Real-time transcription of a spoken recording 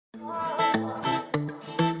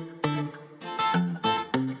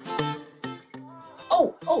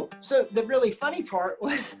So the really funny part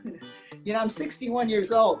was, I'm 61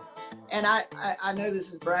 years old, and I know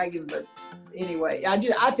this is bragging, but anyway, I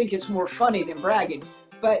think it's more funny than bragging.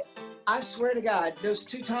 But I swear to God, those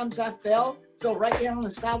 2 times I fell right down on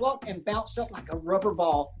the sidewalk and bounced up like a rubber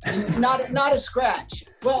ball, not a scratch.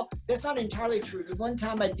 Well, that's not entirely true. The one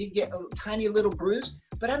time I did get a tiny little bruise,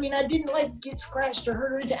 but I mean, I didn't like get scratched or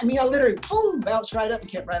hurt or anything. I mean, I literally, boom, bounced right up and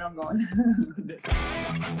kept right on going.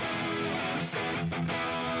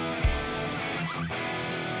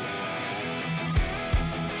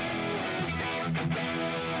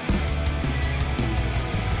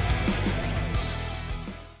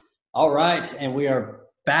 All right, and we are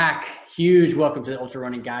back. Huge welcome to the Ultra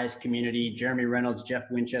Running Guys community. Jeremy Reynolds, Jeff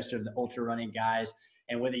Winchester of the Ultra Running Guys.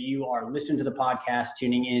 And whether you are listening to the podcast,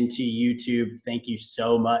 tuning into YouTube, thank you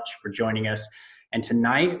so much for joining us. And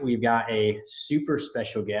tonight we've got a super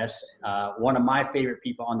special guest, one of my favorite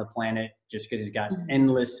people on the planet, just because he's got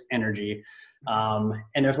endless energy.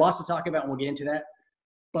 And there's lots to talk about, and we'll get into that.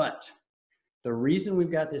 But the reason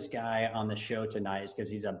we've got this guy on the show tonight is because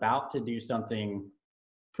he's about to do something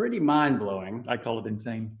pretty mind-blowing. I call it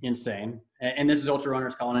insane. Insane. And this is Ultra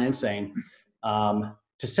Runners calling it insane. To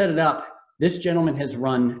set it up, this gentleman has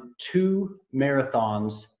run 2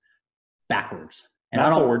 marathons backwards. And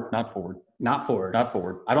Not forward.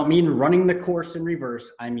 I don't mean running the course in reverse.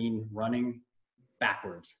 I mean running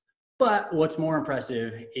backwards. But what's more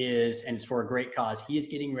impressive is, and it's for a great cause, he is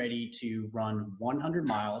getting ready to run 100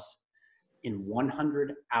 miles in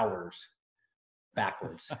 100 hours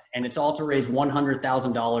backwards. And it's all to raise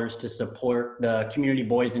 $100,000 to support the Community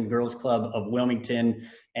Boys and Girls Club of Wilmington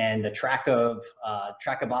and the Track of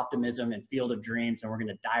Optimism and Field of Dreams. And we're going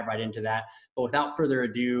to dive right into that. But without further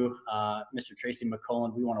ado, Mr. Tracy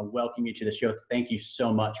McCullen, we want to welcome you to the show. Thank you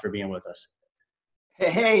so much for being with us.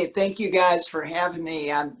 Hey, thank you guys for having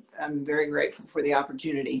me. I'm very grateful for the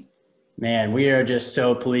opportunity. Man, we are just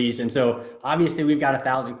so pleased. And so obviously we've got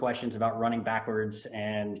 1,000 questions about running backwards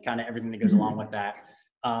and kind of everything that goes along with that.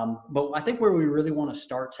 But I think where we really want to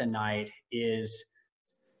start tonight is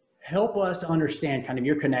help us understand kind of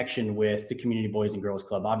your connection with the Community Boys and Girls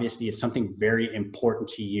Club. Obviously it's something very important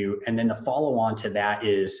to you. And then the follow on to that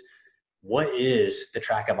is, what is the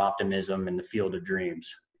Track of Optimism and the Field of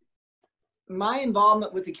Dreams? My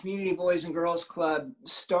involvement with the Community Boys and Girls Club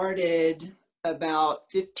started about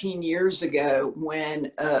 15 years ago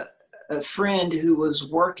when a friend who was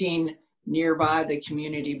working nearby the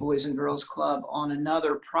Community Boys and Girls Club on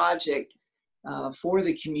another project for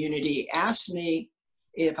the community asked me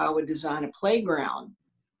if I would design a playground.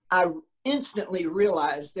 I instantly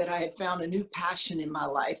realized that I had found a new passion in my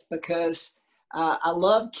life because I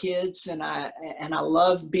love kids and I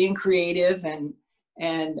love being creative and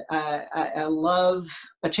I love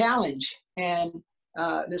a challenge. And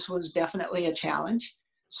this was definitely a challenge.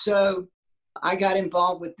 So I got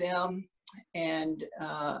involved with them and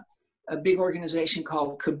a big organization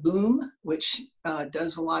called Kaboom, which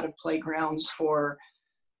does a lot of playgrounds for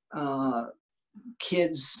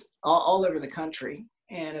kids all over the country,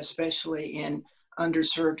 and especially in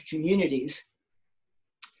underserved communities.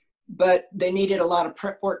 But they needed a lot of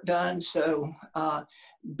prep work done. So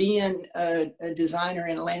being a designer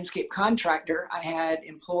and a landscape contractor, I had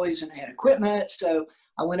employees and I had equipment. So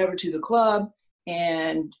I went over to the club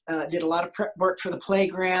and did a lot of prep work for the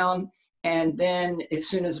playground. And then as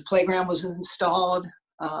soon as the playground was installed,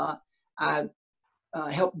 I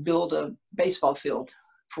helped build a baseball field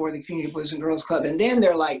for the Community Boys and Girls Club. And then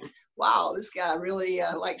they're like, wow, this guy really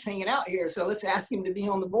likes hanging out here. So let's ask him to be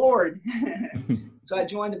on the board. So I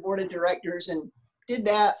joined the board of directors and did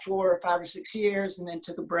that for 5 or 6 years, and then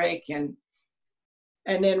took a break and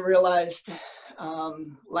then realized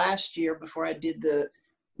last year, before I did the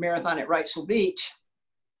marathon at Wrightsville Beach,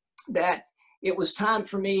 that it was time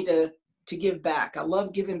for me to give back. I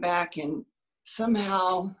love giving back, and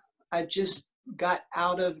somehow I just got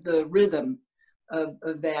out of the rhythm of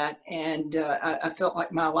that, and I felt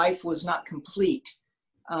like my life was not complete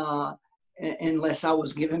unless I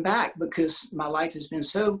was giving back, because my life has been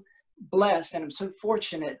so blessed, and I'm so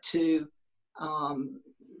fortunate to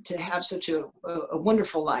have such a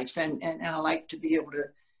wonderful life, and I like to be able to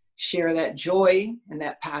share that joy and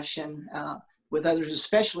that passion with others,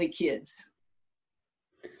 especially kids.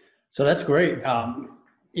 So that's great.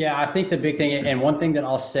 Yeah, I think the big thing, and one thing that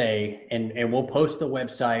I'll say, and we'll post the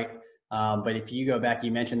website, but if you go back, you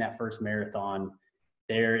mentioned that first marathon,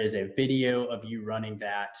 there is a video of you running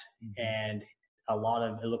that, and a lot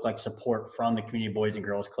of it looked like support from the Community Boys and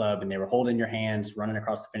Girls Club, and they were holding your hands, running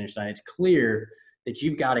across the finish line. It's clear that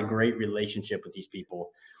you've got a great relationship with these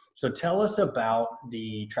people. So tell us about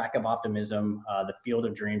the Track of Optimism, the Field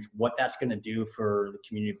of Dreams, what that's going to do for the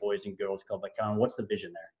Community Boys and Girls Club. Like, what's the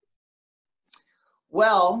vision there?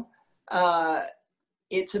 Well,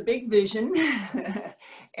 it's a big vision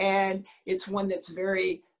and it's one that's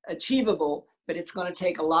very achievable, but it's going to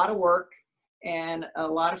take a lot of work and a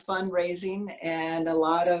lot of fundraising and a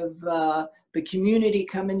lot of the community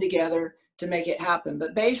coming together to make it happen.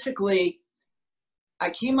 But basically, I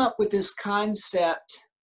came up with this concept.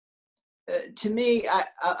 To me,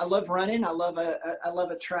 I love running. I love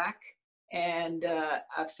a track, and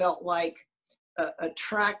I felt like a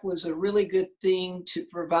track was a really good thing to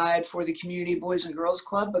provide for the Community Boys and Girls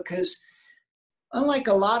Club, because unlike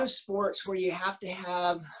a lot of sports where you have to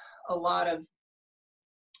have a lot of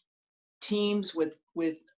teams with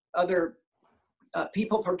other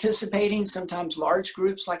people participating, sometimes large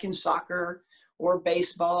groups like in soccer or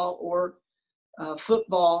baseball or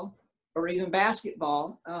football or even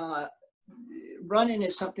basketball, running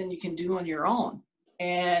is something you can do on your own.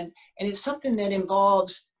 And it's something that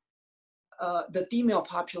involves the female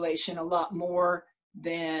population a lot more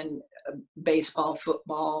than baseball,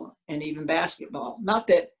 football, and even basketball. Not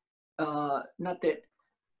that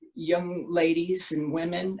young ladies and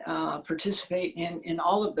women participate in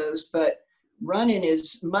all of those, but running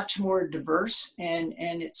is much more diverse, and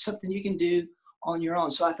it's something you can do on your own.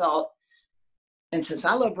 So I thought, and since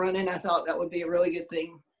I love running, I thought that would be a really good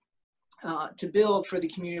thing to build for the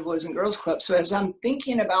Community Boys and Girls Club. So as I'm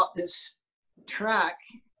thinking about this track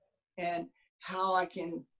and how I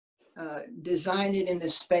can design it in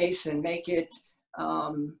this space and make it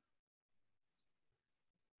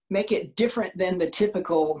different than the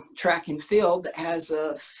typical track and field that has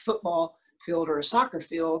a football field or a soccer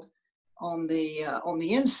field on the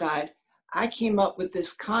inside, I came up with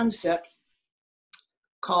this concept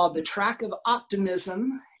called the Track of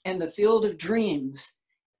Optimism and the Field of Dreams.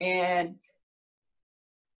 And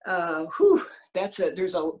there's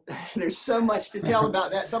so much to tell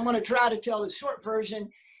about that. So I'm going to try to tell the short version.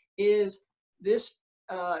 Is this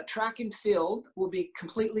track and field will be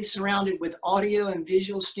completely surrounded with audio and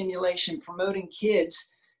visual stimulation, promoting kids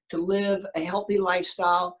to live a healthy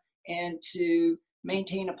lifestyle and to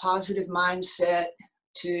maintain a positive mindset,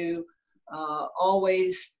 to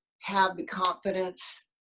always have the confidence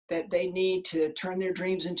that they need to turn their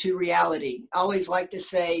dreams into reality. I always like to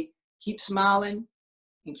say, keep smiling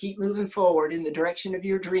and keep moving forward in the direction of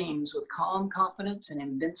your dreams with calm confidence and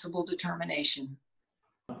invincible determination.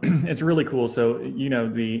 It's really cool. So,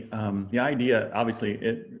 the idea, obviously,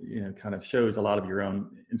 it, kind of shows a lot of your own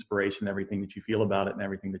inspiration, everything that you feel about it and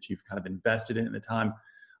everything that you've kind of invested in at the time.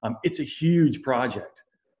 It's a huge project.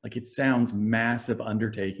 Like, it sounds massive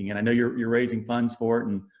undertaking. And I know you're raising funds for it,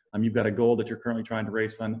 and you've got a goal that you're currently trying to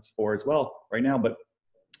raise funds for as well right now. But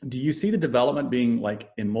do you see the development being like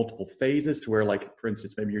in multiple phases, to where, like, for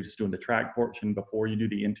instance, maybe you're just doing the track portion before you do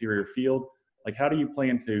the interior field? Like, how do you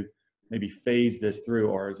plan to maybe phase this through,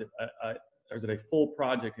 or is it a full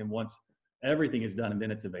project and once everything is done and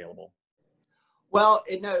then it's available? Well,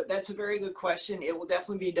 no, that's a very good question. It will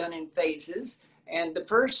definitely be done in phases. And the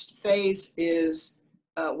first phase is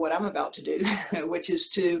what I'm about to do, which is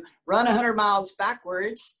to run 100 miles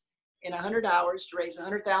backwards in 100 hours to raise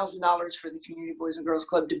 $100,000 for the Community Boys and Girls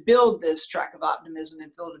Club to build this Track of Optimism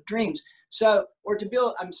and Field of Dreams. So, or to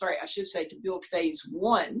build, to build phase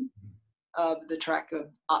one of the Track of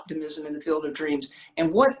Optimism and the Field of Dreams.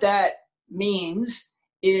 And what that means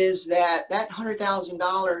is that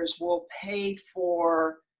 $100,000 will pay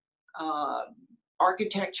for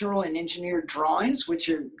architectural and engineered drawings, which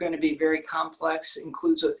are going to be very complex,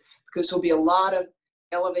 because there'll be a lot of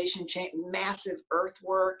elevation change, massive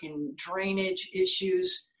earthwork and drainage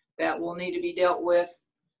issues that will need to be dealt with.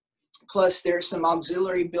 Plus, there's some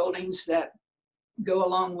auxiliary buildings that go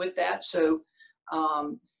along with that. So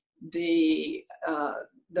the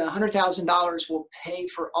 $100,000 will pay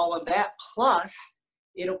for all of that. Plus,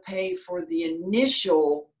 it'll pay for the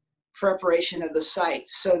initial preparation of the site,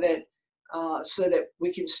 so that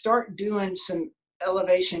we can start doing some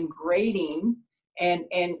elevation grading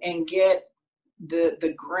and get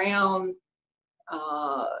the ground,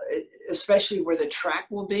 especially where the track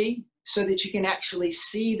will be, so that you can actually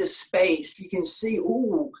see the space. You can see,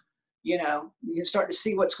 you can start to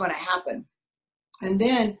see what's going to happen. And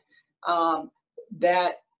then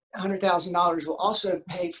that $100,000 will also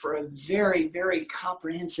pay for a very, very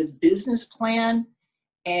comprehensive business plan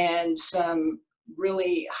and some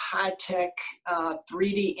really high-tech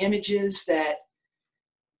 3D images that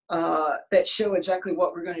show exactly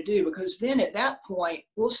what we're going to do. Because then at that point,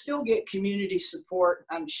 we'll still get community support,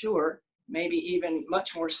 I'm sure, maybe even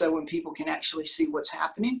much more so when people can actually see what's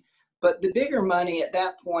happening. But the bigger money at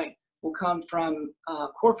that point will come from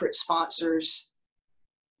corporate sponsors.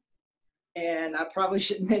 And I probably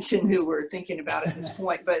shouldn't mention who we're thinking about at this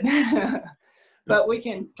point, but but we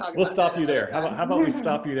can talk. We'll about stop that you there. another time. How about we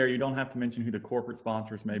stop you there? You don't have to mention who the corporate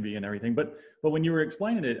sponsors may be and everything. But when you were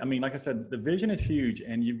explaining it, I mean, like I said, the vision is huge,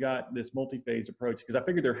 and you've got this multi-phase approach, because I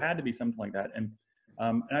figured there had to be something like that. And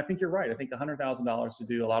I think you're right. I think $100,000 to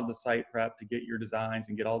do a lot of the site prep, to get your designs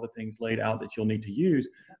and get all the things laid out that you'll need to use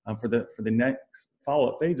for the next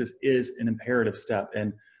follow-up phases is an imperative step.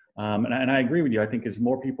 And I agree with you. I think as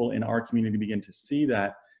more people in our community begin to see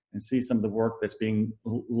that and see some of the work that's being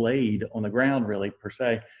laid on the ground, really, per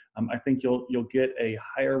se, I think you'll get a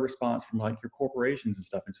higher response from like your corporations and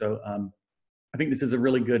stuff. And so I think this is a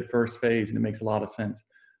really good first phase, and it makes a lot of sense.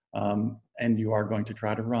 And you are going to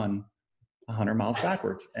try to run 100 miles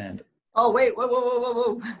backwards. And oh wait,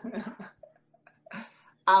 whoa.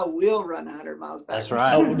 I will run 100 miles backwards. That's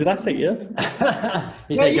right. Oh, did I say if?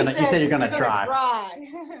 You said you're gonna try.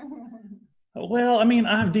 Well, I mean,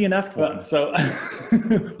 I've DNF'd one, so,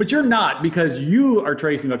 but you're not, because you are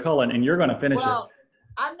Tracy McCullen and you're going to finish it. Well,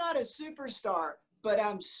 I'm not a superstar, but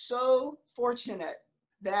I'm so fortunate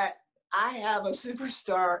that I have a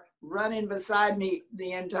superstar running beside me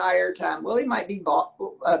the entire time. Well, he might be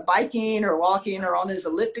biking or walking or on his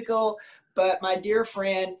elliptical, but my dear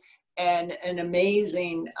friend and an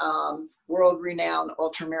amazing world-renowned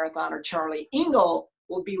ultramarathoner, Charlie Engle,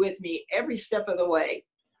 will be with me every step of the way.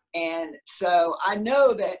 And so I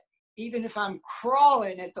know that even if I'm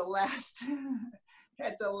crawling at the last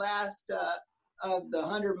of the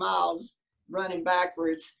 100 miles running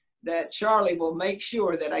backwards, that Charlie will make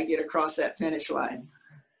sure that I get across that finish line.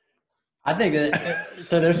 I think that,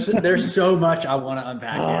 so there's so much I want to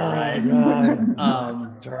unpack here, right?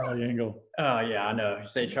 God. Charlie Engle. Oh yeah, I know.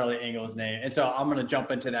 Say Charlie Engle's name. And so I'm going to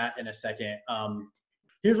jump into that in a second.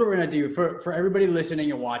 Here's what we're going to do for everybody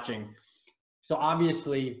listening and watching. So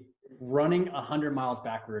obviously running 100 miles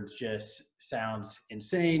backwards just sounds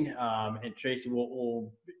insane. And Tracy,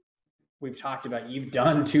 we've talked about, you've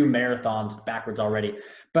done 2 marathons backwards already,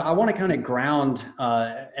 but I want to kind of ground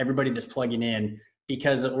everybody that's plugging in,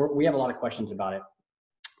 because we have a lot of questions about it.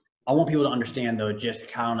 I want people to understand though,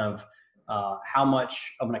 just kind of how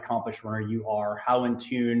much of an accomplished runner you are, how in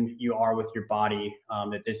tune you are with your body,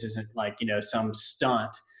 that this isn't like, some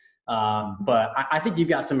stunt. But I think you've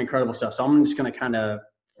got some incredible stuff. So I'm just going to kind of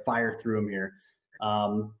fire through them here.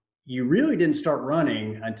 You really didn't start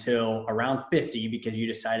running until around 50, because you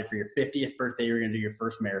decided for your 50th birthday, you were going to do your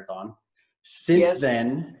first marathon. Since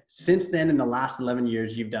then, in the last 11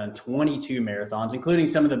 years, you've done 22 marathons, including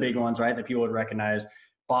some of the big ones, right, that people would recognize: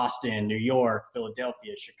 Boston, New York,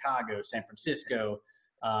 Philadelphia, Chicago, San Francisco.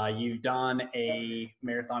 You've done a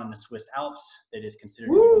marathon in the Swiss Alps that is considered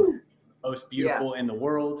the most beautiful in the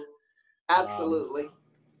world. Absolutely.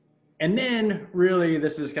 And then really,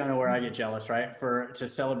 this is kind of where I get jealous, right? To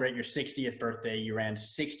celebrate your 60th birthday, you ran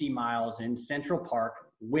 60 miles in Central Park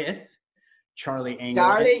with Charlie Engle.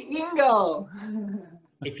 Charlie Engle.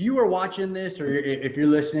 If you are watching this, or if you're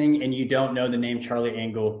listening and you don't know the name Charlie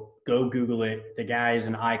Engle, go Google it. The guy is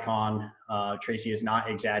an icon. Tracy is not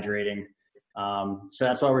exaggerating. So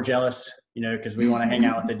that's why we're jealous, because we want to hang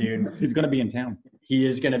out with the dude. He's going to be in town. He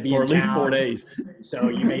is going to be for in at least town, 4 days. So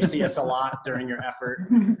you may see us a lot during your effort.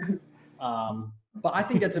 But I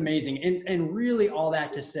think that's amazing. And really all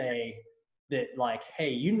that to say that, like, hey,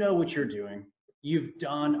 you know what you're doing. You've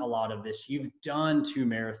done a lot of this. You've done 2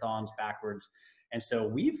 marathons backwards. And so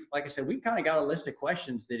we've kind of got a list of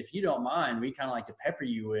questions that, if you don't mind, we kind of like to pepper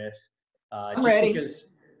you with. I'm ready. Because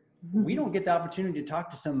we don't get the opportunity to talk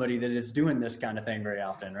to somebody that is doing this kind of thing very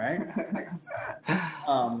often, right?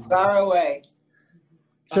 Far away.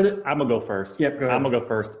 So I'm going to go first. Yep, go ahead. I'm going to go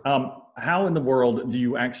first. How in the world do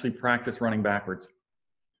you actually practice running backwards?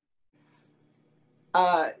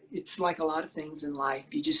 It's like a lot of things in life.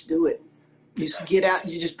 You just do it. You just get out,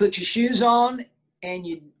 you just put your shoes on, and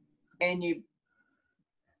you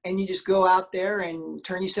just go out there and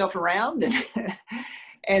turn yourself around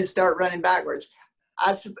and start running backwards.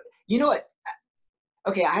 You know what?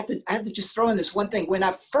 Okay, I have to just throw in this one thing. When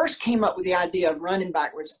I first came up with the idea of running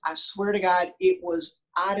backwards, I swear to God, it was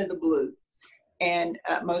out of the blue. And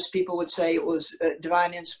most people would say it was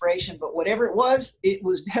divine inspiration, but whatever it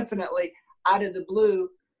was definitely out of the blue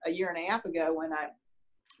a year and a half ago, when I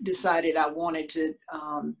decided I wanted to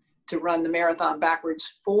run the marathon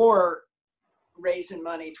backwards for raising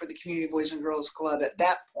money for the Community Boys and Girls Club at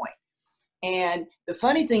that point. And the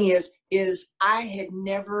funny thing is I had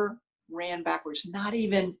never ran backwards, not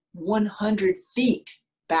even 100 feet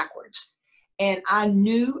backwards. And I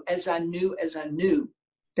knew as I knew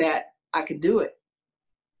that I could do it.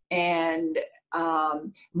 And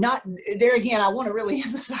not there again, I want to really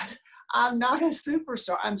emphasize, I'm not a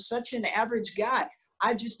superstar. I'm such an average guy.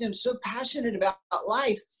 I just am so passionate about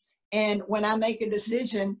life. And when I make a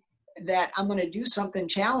decision that I'm going to do something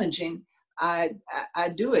challenging, I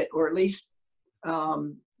do it, or at least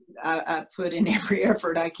I put in every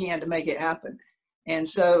effort I can to make it happen. And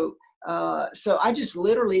so I just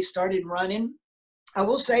literally started running. I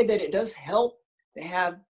will say that it does help to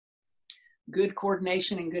have good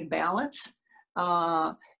coordination and good balance.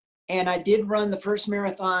 And I did run the first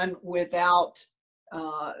marathon without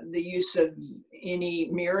the use of any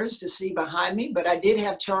mirrors to see behind me, but I did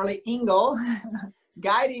have Charlie Engle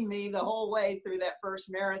guiding me the whole way through that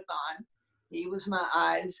first marathon. He was my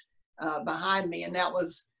eyes behind me, and that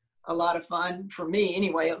was a lot of fun for me.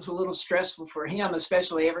 Anyway, it was a little stressful for him,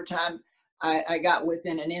 especially every time I got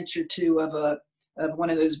within an inch or two of one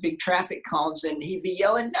of those big traffic cones, and he'd be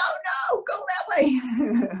yelling, no, go that way.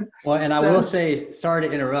 Well, and I will say, sorry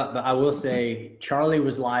to interrupt, but I will say Charlie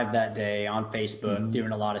was live that day on Facebook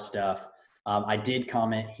doing a lot of stuff. I did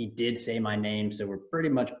comment. He did say my name, so we're pretty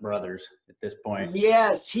much brothers at this point.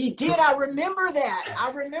 Yes, he did. I remember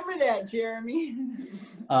that, Jeremy.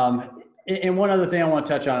 And one other thing I want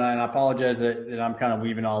to touch on, and I apologize that I'm kind of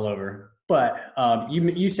weaving all over, but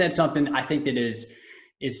you said something I think that is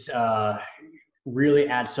really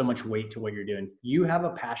adds so much weight to what you're doing. You have a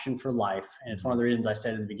passion for life, and it's one of the reasons I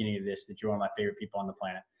said at the beginning of this that you're one of my favorite people on the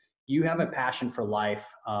planet. You have a passion for life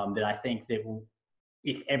that I think that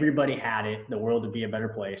if everybody had it, the world would be a better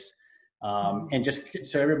place. And just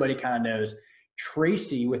so everybody kind of knows,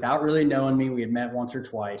 Tracy, without really knowing me, we had met once or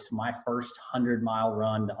twice. My first 100-mile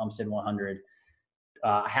run, the Umstead 100,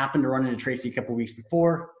 I happened to run into Tracy a couple of weeks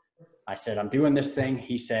before. I said, I'm doing this thing.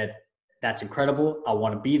 He said, that's incredible. I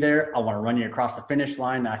want to be there. I want to run you across the finish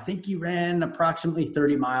line. And I think you ran approximately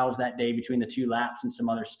 30 miles that day between the 2 laps and some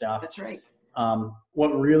other stuff. That's right. What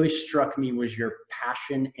really struck me was your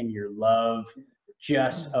passion and your love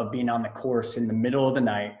just of being on the course in the middle of the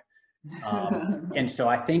night. And so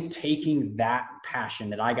I think taking that passion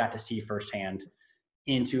that I got to see firsthand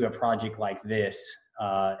into a project like this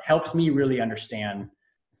helps me really understand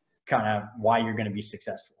kind of why you're going to be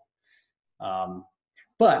successful.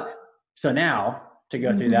 But so now to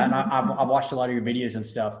go through that, and I've watched a lot of your videos and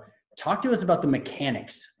stuff. Talk to us about the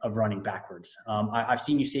mechanics of running backwards. I've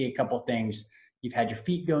seen you say a couple of things. You've had your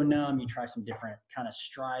feet go numb. You try some different kind of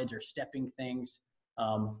strides or stepping things.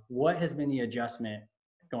 What has been the adjustment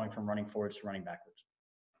going from running forwards to running backwards?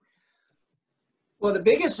 Well, the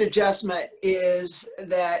biggest adjustment is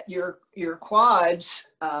that your quads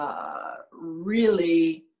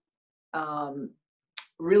really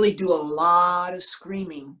do a lot of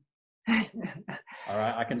screaming. All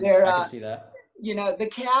right, I can see that. You know, the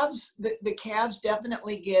calves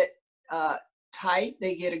definitely get tight.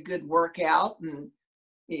 They get a good workout, and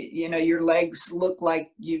you know, your legs look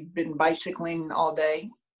like you've been bicycling all day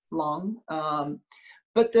long.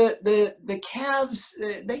 But the calves,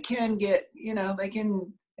 they can get, you know, they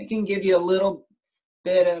can give you a little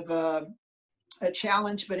bit of a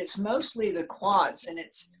challenge, but it's mostly the quads,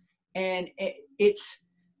 and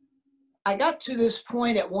I got to this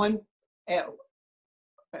point at one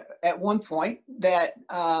point that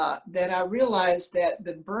I realized that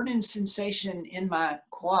the burning sensation in my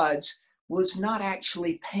quads was not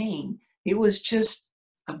actually pain. It was just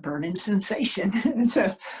a burning sensation.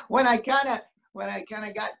 So when I kind of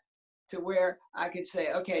got to where I could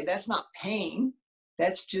say, okay, that's not pain,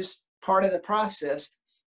 that's just part of the process,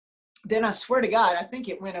 then I swear to God, I think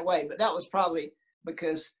it went away. But that was probably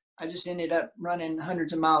because I just ended up running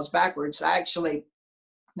hundreds of miles backwards. I actually,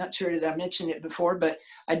 not sure that I mentioned it before, but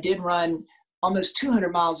I did run almost 200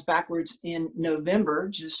 miles backwards in November,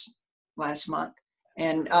 just last month,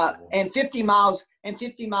 and 50 miles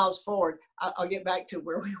forward. I'll get back to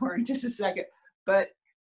where we were in just a second. But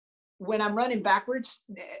when I'm running backwards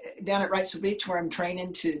down at Wrightsville Beach, where I'm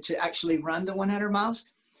training to actually run the 100 miles,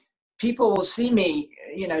 people will see me,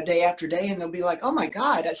 you know, day after day, and they'll be like, oh my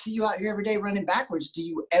God, I see you out here every day running backwards. Do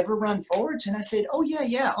you ever run forwards? And I said, oh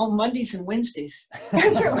yeah, on Mondays and Wednesdays.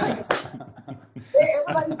 And they're like,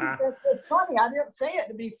 everybody thinks that's so funny. I didn't say it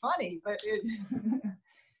to be funny, but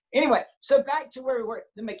anyway, so back to where we were,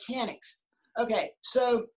 the mechanics. Okay,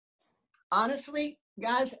 so honestly,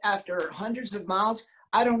 guys, after hundreds of miles,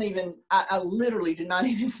 I literally do not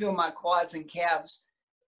even feel my quads and calves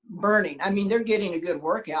burning. I mean, they're getting a good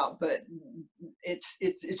workout, but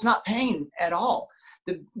it's not pain at all.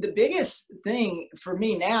 The biggest thing for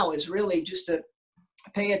me now is really just to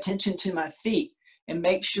pay attention to my feet and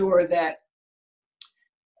make sure that,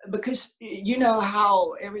 because you know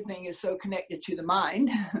how everything is so connected to the mind,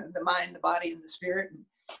 the body, and the spirit.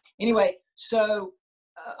 Anyway, so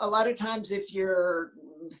a lot of times if you're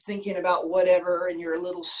thinking about whatever and you're a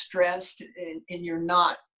little stressed and you're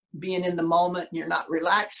not being in the moment and you're not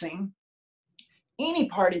relaxing, any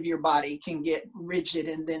part of your body can get rigid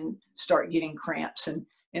and then start getting cramps. And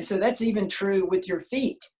so that's even true with your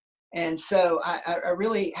feet. And so I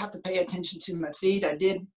really have to pay attention to my feet. I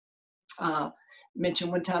did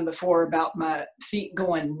mention one time before about my feet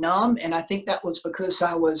going numb. And I think that was because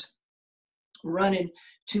I was running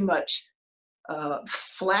too much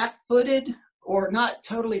flat-footed, or not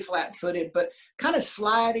totally flat-footed, but kind of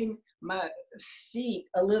sliding my feet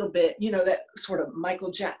a little bit, you know, that sort of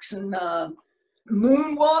Michael Jackson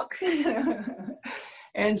moonwalk.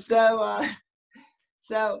 And so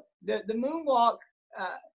the moonwalk,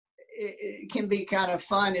 it can be kind of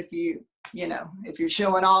fun if if you're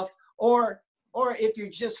showing off, or if you're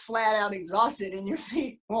just flat out exhausted and your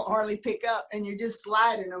feet won't hardly pick up and you're just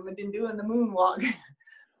sliding them and then doing the moonwalk.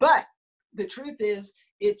 But the truth is,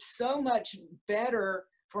 it's so much better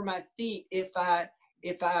for my feet if I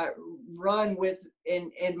run with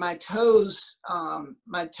and my toes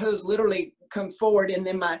literally come forward, and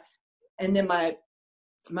then my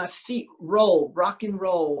feet rock and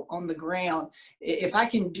roll on the ground. If I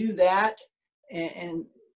can do that and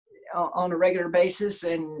on a regular basis,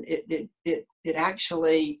 and it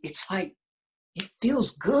actually, it's like, it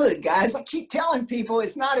feels good, guys. I keep telling people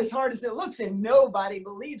it's not as hard as it looks, and nobody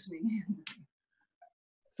believes me.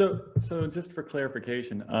 So just for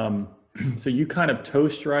clarification, so you kind of toe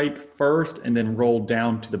strike first and then roll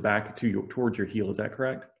down to the back towards your heel. Is that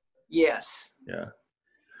correct? Yes. Yeah.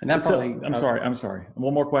 And that's so, I'm sorry.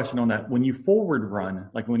 One more question on that. When you forward run,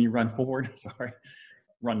 like when you run forward,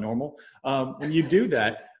 run normal. When you do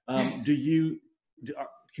that, can you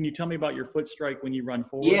tell me about your foot strike when you run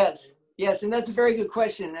forward? Yes. And that's a very good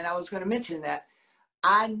question. And I was going to mention that.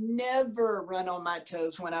 I never run on my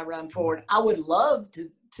toes when I run forward. I would love to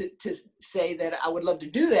say that I would love to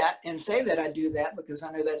do that and say that I do that, because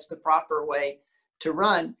I know that's the proper way to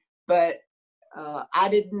run. But I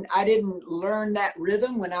didn't learn that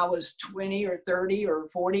rhythm when I was 20 or 30 or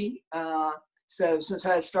 40. So since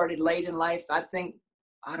I started late in life, I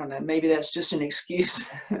don't know, maybe that's just an excuse.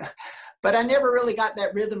 But I never really got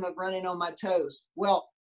that rhythm of running on my toes. Well,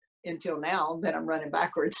 until now that I'm running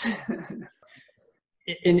backwards.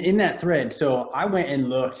 In that thread, so I went and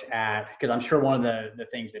looked at, because I'm sure one of the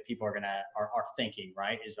things that people are thinking,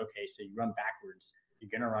 right, is, okay, so you run backwards, you're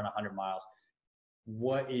going to run 100 miles.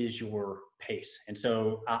 What is your pace? And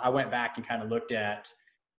so I went back and kind of looked at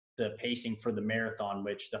the pacing for the marathon,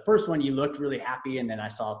 which the first one you looked really happy, and then I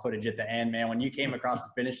saw footage at the end. Man, when you came across the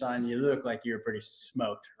finish line, you looked like you were pretty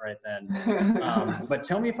smoked right then. But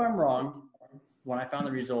tell me if I'm wrong. When I found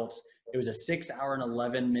the results, it was a 6 hour and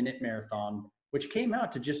 11 minute marathon, which came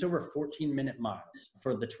out to just over 14-minute miles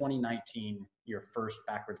for the 2019, your first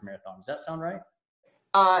backwards marathon. Does that sound right?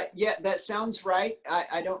 Yeah, that sounds right.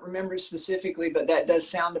 I don't remember specifically, but that does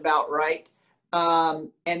sound about right.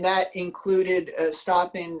 And that included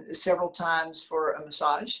stopping several times for a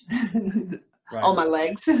massage Right. on my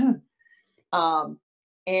legs, and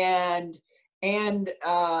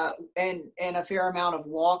a fair amount of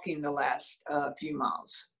walking the last few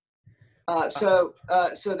miles. So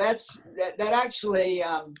that actually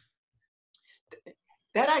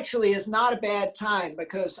is not a bad time,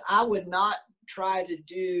 because I would not try to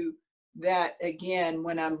do that again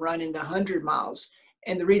when I'm running the 100 miles.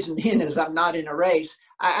 And the reason being is I'm not in a race.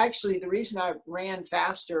 The reason I ran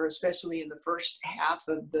faster, especially in the first half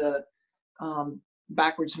of the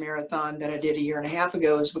backwards marathon that I did a year and a half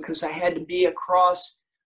ago, is because I had to be across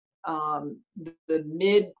the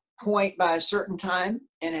midpoint by a certain time,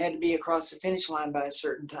 and I had to be across the finish line by a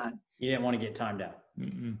certain time. You didn't want to get timed out.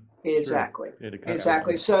 Mm-mm. Exactly. Sure.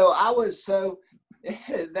 Exactly. So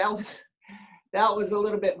that was a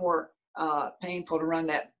little bit more painful to run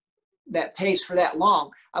that pace for that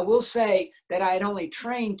long. I will say that I had only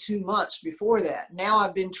trained 2 months before that. Now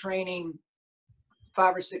I've been training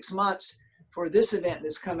 5 or 6 months for this event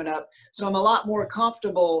that's coming up. So I'm a lot more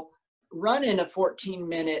comfortable running a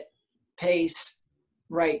 14-minute pace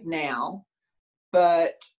right now,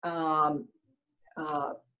 but I'm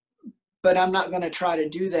not going to try to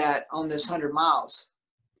do that on this 100 miles.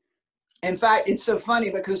 In fact, it's so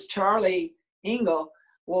funny because Charlie Engle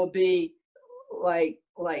will be like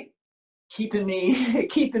keeping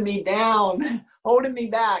me down, holding me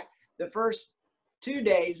back the first 2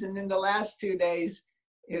 days, and then the last 2 days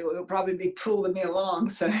it'll probably be pulling me along.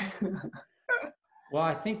 So. Well,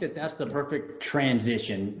 I think that's the perfect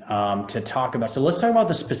transition to talk about. So let's talk about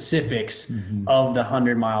the specifics of the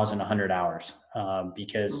 100 miles in 100 hours,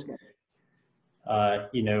 because,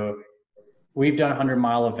 we've done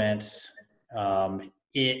 100-mile events.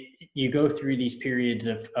 You go through these periods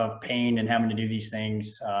of pain and having to do these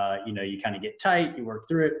things. You kind of get tight, you work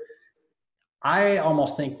through it. I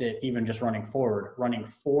almost think that even just running 4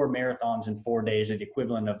 marathons in 4 days are the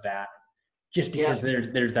equivalent of that, just because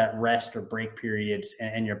there's that rest or break periods,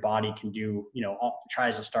 and your body can do,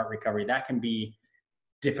 tries to start recovery. That can be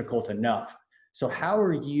difficult enough. So how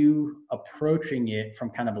are you approaching it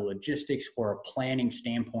from kind of a logistics or a planning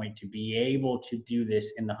standpoint to be able to do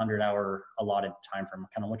this in the 100-hour allotted time frame?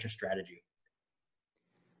 Kind of what's your strategy?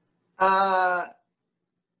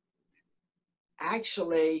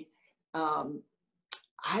 Actually, I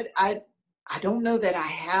don't know that I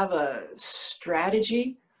have a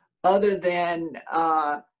strategy other than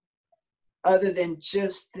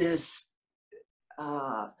just this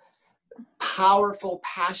powerful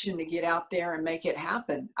passion to get out there and make it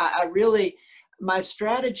happen. My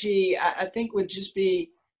strategy, I think, would just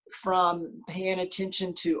be from paying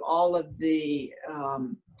attention to all of the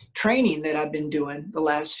training that I've been doing the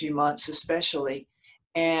last few months, especially,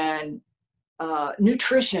 and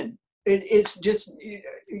nutrition. It's just,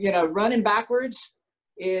 running backwards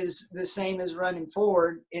is the same as running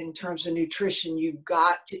forward in terms of nutrition. You've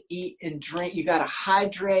got to eat and drink. You got to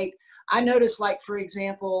hydrate. I noticed, like, for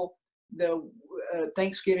example, the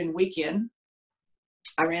Thanksgiving weekend,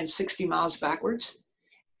 I ran 60 miles backwards,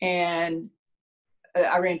 and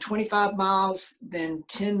I ran 25 miles, then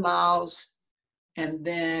 10 miles, and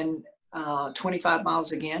then 25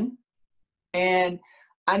 miles again. And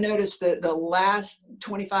I noticed that the last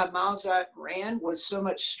 25 miles I ran was so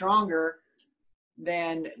much stronger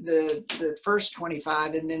than the first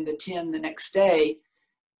 25, and then the 10 the next day.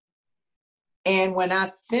 And when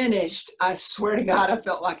I finished, I swear to God, I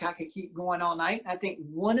felt like I could keep going all night. I think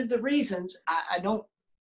one of the reasons, I'm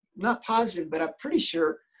not positive, but I'm pretty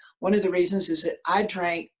sure one of the reasons is that I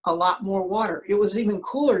drank a lot more water. It was even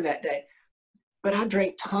cooler that day, but I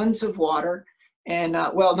drank tons of water. And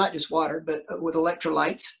not just water, but with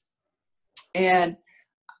electrolytes. And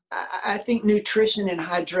I think nutrition and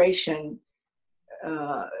hydration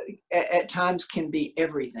at times can be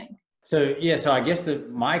everything. So I guess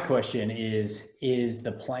my question is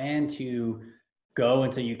the plan to go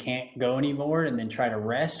until you can't go anymore and then try to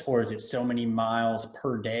rest, or is it so many miles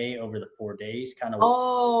per day over the 4 days? Kind of.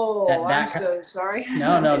 I'm so sorry.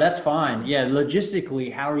 No, that's fine. Yeah,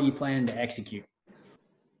 logistically, how are you planning to execute?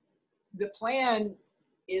 The plan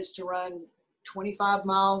is to run 25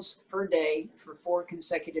 miles per day for 4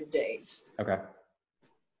 consecutive days. Okay.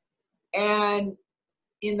 And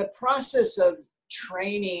in the process of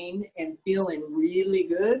training and feeling really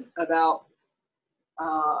good about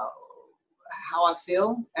how I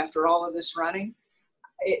feel after all of this running,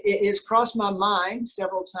 it has crossed my mind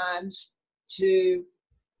several times to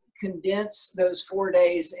condense those 4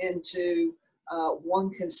 days into one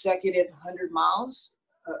consecutive 100 miles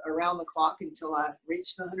around the clock until I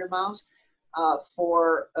reach the 100 miles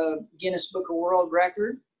for a Guinness Book of World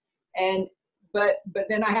Record. But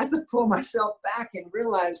then I have to pull myself back and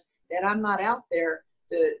realize that I'm not out there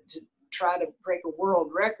to try to break a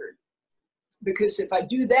world record. Because if I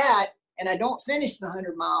do that and I don't finish the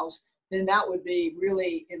 100 miles, then that would be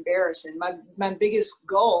really embarrassing. My biggest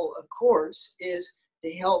goal, of course, is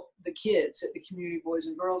to help the kids at the Community Boys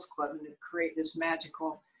and Girls Club and to create this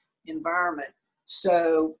magical environment.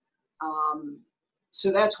 So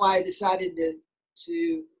that's why I decided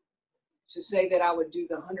to say that I would do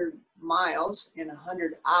the 100 miles in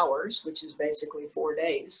 100 hours, which is basically 4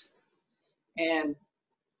 days. And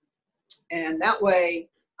that way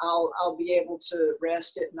I'll be able to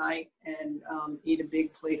rest at night and eat a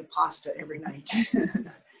big plate of pasta every night.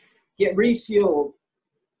 Get refueled.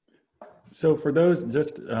 So for those,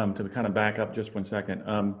 just to kind of back up just 1 second,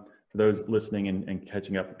 for those listening and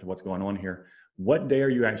catching up to what's going on here, what day are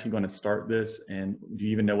you actually going to start this? And do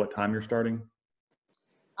you even know what time you're starting?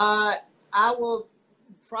 I will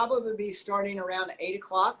probably be starting around 8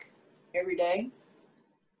 o'clock every day.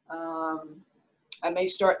 I may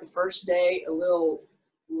start the first day a little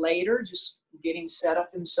later, just getting set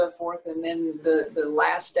up and so forth. And then the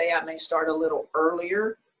last day I may start a little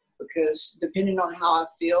earlier, because depending on how I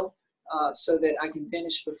feel, so that I can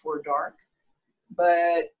finish before dark.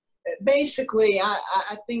 But basically,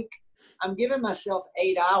 I think I'm giving myself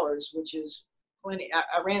 8 hours, which is plenty.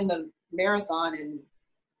 I ran the marathon in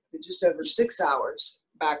just over 6 hours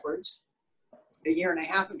backwards a year and a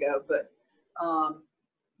half ago, but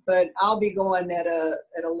I'll be going at a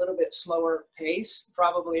little bit slower pace,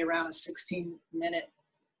 probably around a 16-minute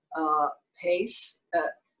pace.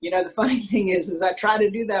 The funny thing is I try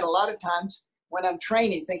to do that a lot of times when I'm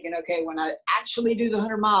training, thinking, okay, when I actually do the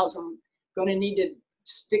 100 miles, I'm going to need to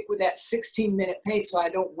stick with that 16-minute pace so I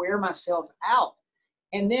don't wear myself out.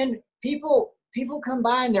 And then people come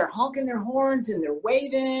by and they're honking their horns and they're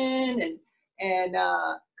waving and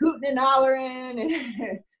hooting and hollering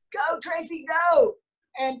and go Tracy, go.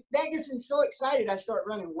 And that gets me so excited. I start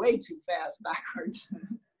running way too fast backwards.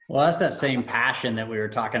 Well, that's that same passion that we were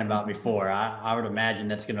talking about before. I would imagine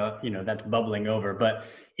that's gonna, that's bubbling over. But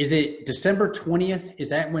is it December 20th? Is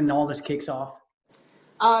that when all this kicks off?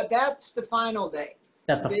 That's the final day.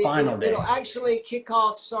 That's the final day. It'll actually kick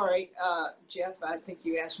off. Sorry, Jeff, I think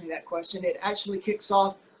you asked me that question. It actually kicks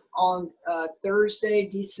off on Thursday,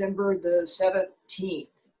 December the 17th.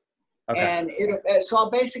 Okay. And so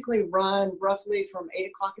I'll basically run roughly from 8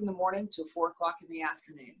 o'clock in the morning to 4 o'clock in the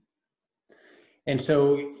afternoon. And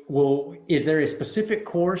so, is there a specific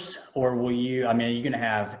course, or are you going to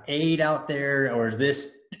have aid out there, or is this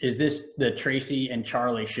the Tracy and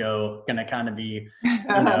Charlie show going to kind of be,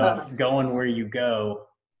 going where you go?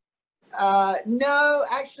 No,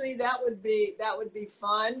 actually that would be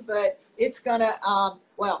fun, but it's gonna,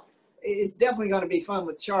 it's definitely going to be fun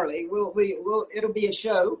with Charlie. It'll be a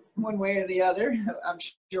show one way or the other. I'm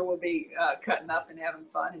sure we'll be cutting up and having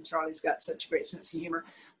fun, and Charlie's got such a great sense of humor.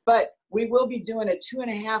 But we will be doing a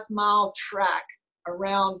 2.5 mile track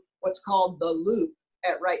around what's called the Loop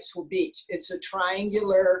at Wrightsville Beach. It's a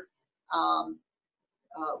triangular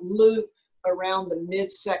loop around the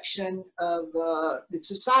midsection of, it's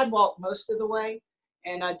a sidewalk most of the way.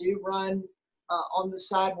 And I do run on the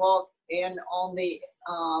sidewalk and on the,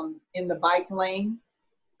 in the bike lane.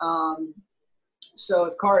 So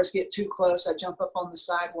if cars get too close, I jump up on the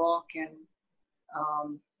sidewalk, and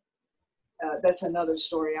that's another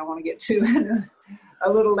story I want to get to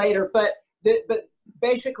a little later. But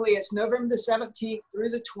basically, it's November the 17th through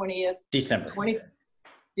the 20th.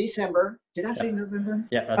 December. Did I say November?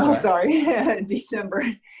 Yeah, that's right. Sorry. December.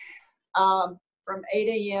 From 8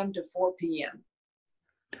 a.m. to 4 p.m.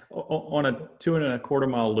 On a 2.25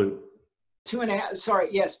 mile loop.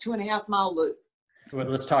 2.5 mile loop. Well,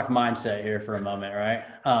 let's talk mindset here for a moment, right?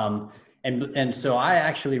 And so I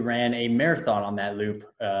actually ran a marathon on that loop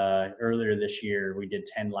earlier this year. We did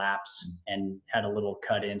 10 laps and had a little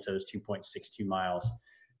cut in, so it was 2.62 miles.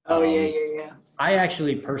 Oh, yeah. I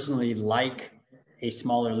actually personally like a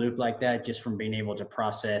smaller loop like that, just from being able to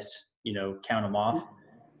process, count them off.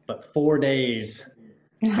 But 4 days,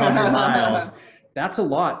 100 miles, that's a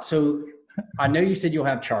lot. So I know you said you'll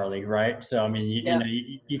have Charlie, right? So,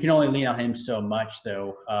 you can only lean on him so much,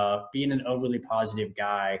 though. Being an overly positive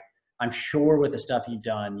guy, I'm sure with the stuff you've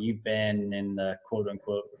done, you've been in the quote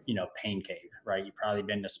unquote, pain cave, right? You've probably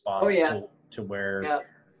been to spots to where,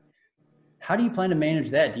 how do you plan to manage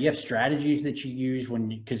that? Do you have strategies that you use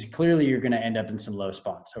because clearly you're going to end up in some low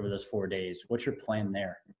spots over those 4 days. What's your plan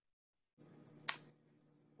there?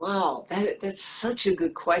 Wow, that's such a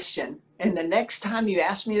good question. And the next time you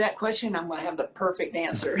ask me that question, I'm going to have the perfect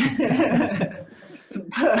answer.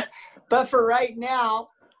 but for right now,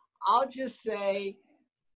 I'll just say,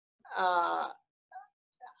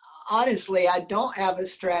 honestly, I don't have a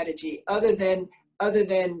strategy other than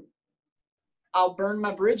I'll burn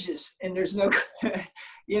my bridges, and there's no,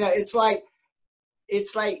 it's like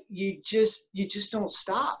you just don't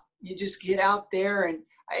stop. You just get out there. And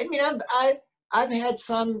I've had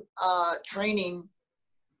some training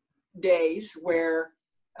days where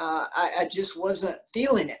I just wasn't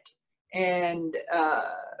feeling it. And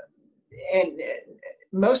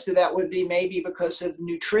most of that would be maybe because of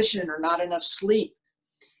nutrition or not enough sleep.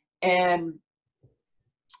 And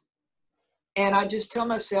I just tell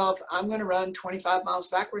myself, I'm going to run 25 miles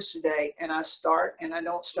backwards today. And I start and I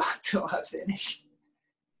don't stop till I finish.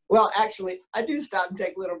 Well, actually, I do stop and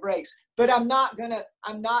take little breaks, but I'm not going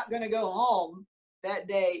to go home that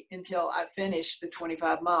day until I finish the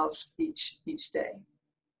 25 miles each day.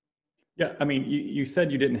 Yeah, you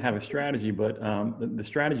said you didn't have a strategy, but the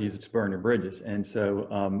strategy is to burn your bridges. And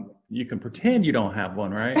so you can pretend you don't have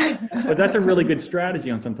one, right? But that's a really good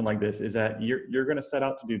strategy on something like this, is that you're going to set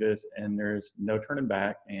out to do this, and there's no turning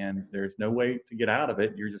back, and there's no way to get out of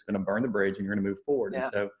it. You're just going to burn the bridge, and you're going to move forward. Yeah.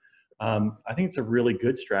 And so I think it's a really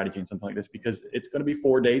good strategy in something like this, because it's going to be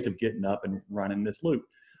 4 days of getting up and running this loop.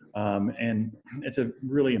 And it's a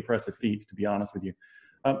really impressive feat, to be honest with you.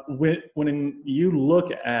 When you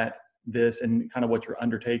look at this and kind of what you're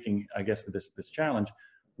undertaking, I guess, with this challenge,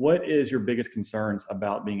 what is your biggest concerns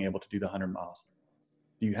about being able to do the 100 miles?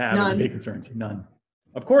 Do you have any big concerns? None.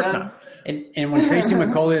 Of course not. And when Tracy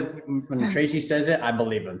McCullen, when Tracy says it, I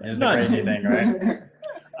believe him. It's the crazy thing, right?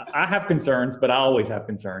 I have concerns, but I always have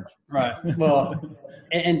concerns. Right. Well,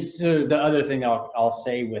 and so the other thing I'll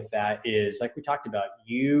say with that is, like we talked about,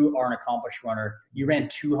 you are an accomplished runner. You ran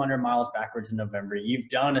 200 miles backwards in November. You've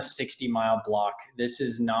done a 60-mile block. This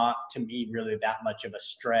is not, to me, really that much of a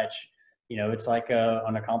stretch. You know, it's like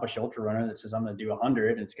an accomplished ultra runner that says, I'm going to do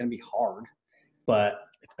 100, and it's going to be hard. But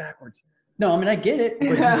it's backwards. No, I mean, I get it.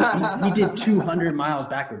 But he did 200 miles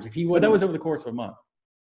backwards. If he would, but that was over the course of a month.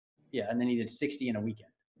 Yeah, and then he did 60 in a weekend.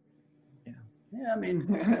 Yeah, I mean,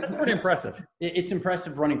 that's pretty impressive. It's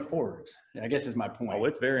impressive running forwards, I guess is my point. Oh,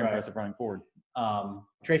 it's very impressive running forward.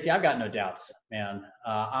 Tracy, I've got no doubts, man.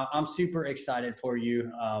 I'm super excited for you.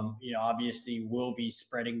 You know, obviously we'll be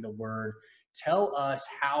spreading the word. Tell us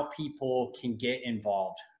how people can get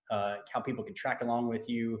involved, how people can track along with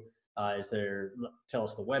you. Tell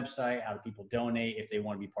us the website, how do people donate if they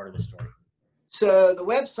want to be part of the story? So the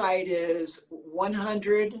website is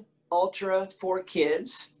 100 Ultra for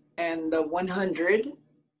Kids. And the 100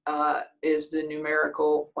 is the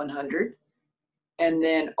numerical 100, and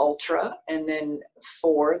then ultra, and then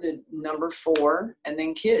 4, the number 4, and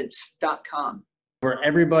then kids.com. For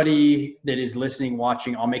everybody that is listening,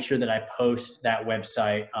 watching, I'll make sure that I post that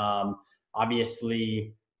website.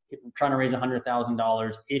 Obviously, I'm trying to raise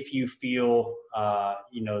 $100,000. If you feel,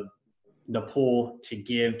 you know, the pull to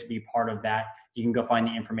give, to be part of that, you can go find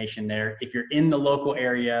the information there. If you're in the local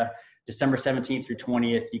area, December 17th through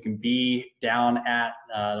 20th, you can be down at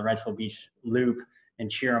the Wrightsville Beach Loop and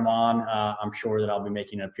cheer them on. I'm sure that I'll be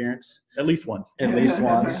making an appearance. At least once. At least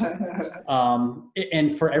once.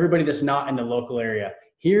 And for everybody that's not in the local area,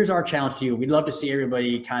 here's our challenge to you. We'd love to see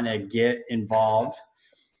everybody kind of get involved.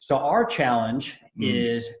 So our challenge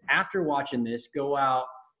is, after watching this, go out,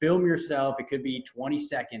 film yourself. It could be 20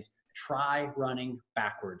 seconds. Try running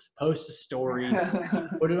backwards. Post a story,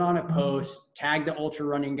 put it on a post, tag the ultra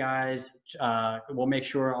running guys. We'll make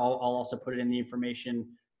sure I'll also put it in the information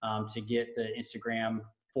to get the Instagram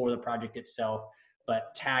for the project itself,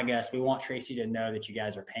 but tag us. We want Tracy to know that you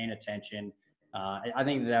guys are paying attention. I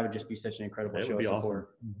think that would just be such an incredible show of support.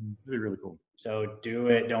 Awesome. It'd be really cool. So do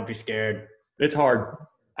it. Don't be scared. It's hard.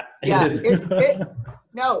 Yeah,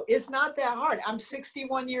 no, it's not that hard. I'm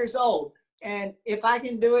 61 years old. And if I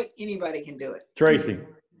can do it, anybody can do it. Tracy,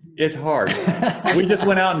 it's hard. We just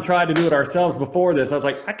went out and tried to do it ourselves before this. I was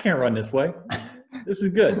like, I can't run this way. This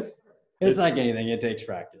is good. It's like anything. It takes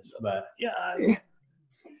practice. But yeah.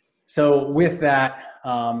 So with that,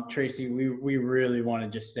 Tracy, we really want to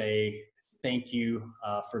just say thank you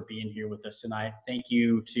for being here with us tonight. Thank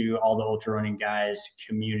you to all the ultra running guys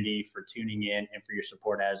community for tuning in and for your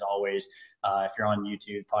support as always. If you're on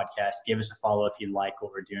YouTube podcast, give us a follow if you like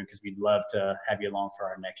what we're doing, because we'd love to have you along for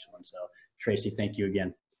our next one. So Tracy, thank you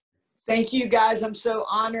again. Thank you guys. I'm so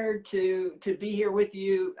honored to be here with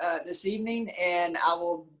you this evening, and I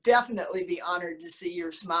will definitely be honored to see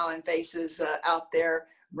your smiling faces out there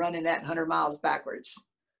running that 100 miles backwards.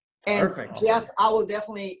 And perfect. Jeff, I will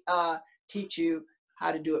definitely teach you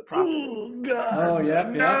how to do it properly. Oh, God. Oh, yeah.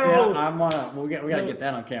 We got to get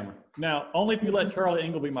that on camera. Now, only if you let Charlie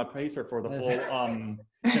Engle be my pacer for the full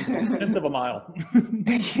tenth of a mile.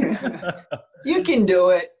 You can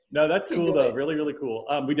do it. No, that's cool, though. Really, really cool.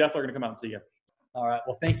 We definitely are going to come out and see you. All right.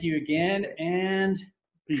 Well, thank you again, and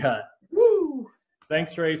peace. Cut. Woo!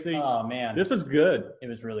 Thanks, Tracy. Oh, man. This was good. It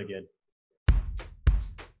was really good.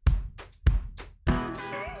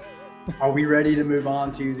 Are we ready to move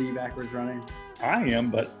on to the backwards running? I am,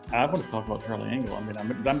 but I want to talk about Charlie Engle. I mean,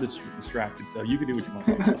 I'm just distracted, so you can do what you want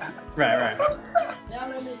to talk about. Right. Now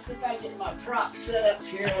let me see if I get my props set up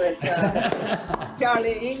here with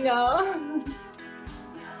Charlie Engle.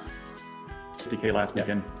 50K last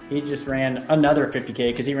weekend. He just ran another 50K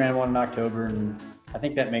because he ran one in October, and I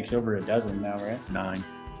think that makes over a dozen now, right? 9.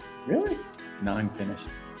 Really? 9 finished.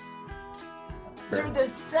 You're the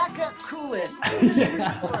second coolest.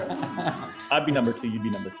 I'd be number 2, you'd be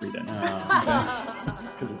number 3 then.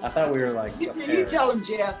 I thought we were like. You tell him,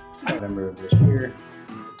 Jeff. November of this year.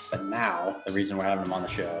 But now, the reason we're having him on the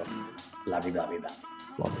show, blah, blah, blah, blah.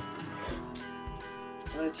 Love it.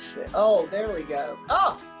 Let's see. Oh, there we go.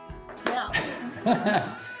 Oh,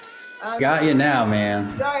 yeah. Got you now,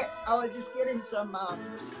 man. Sorry, I was just getting some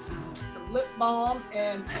lip balm,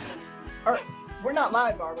 and we're not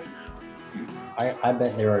live, are we? I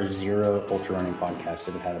bet there are 0 ultra running podcasts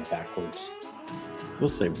that have had it backwards. We'll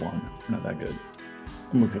say 1. We're not that good.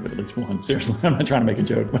 I'm going to give it at least 1. Seriously, I'm not trying to make a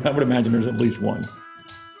joke, but I would imagine there's at least 1.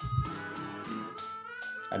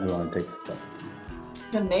 I do want to take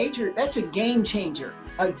that. That's a game changer.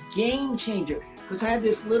 A game changer. Because I have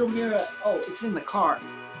this little mirror. Oh, it's in the car.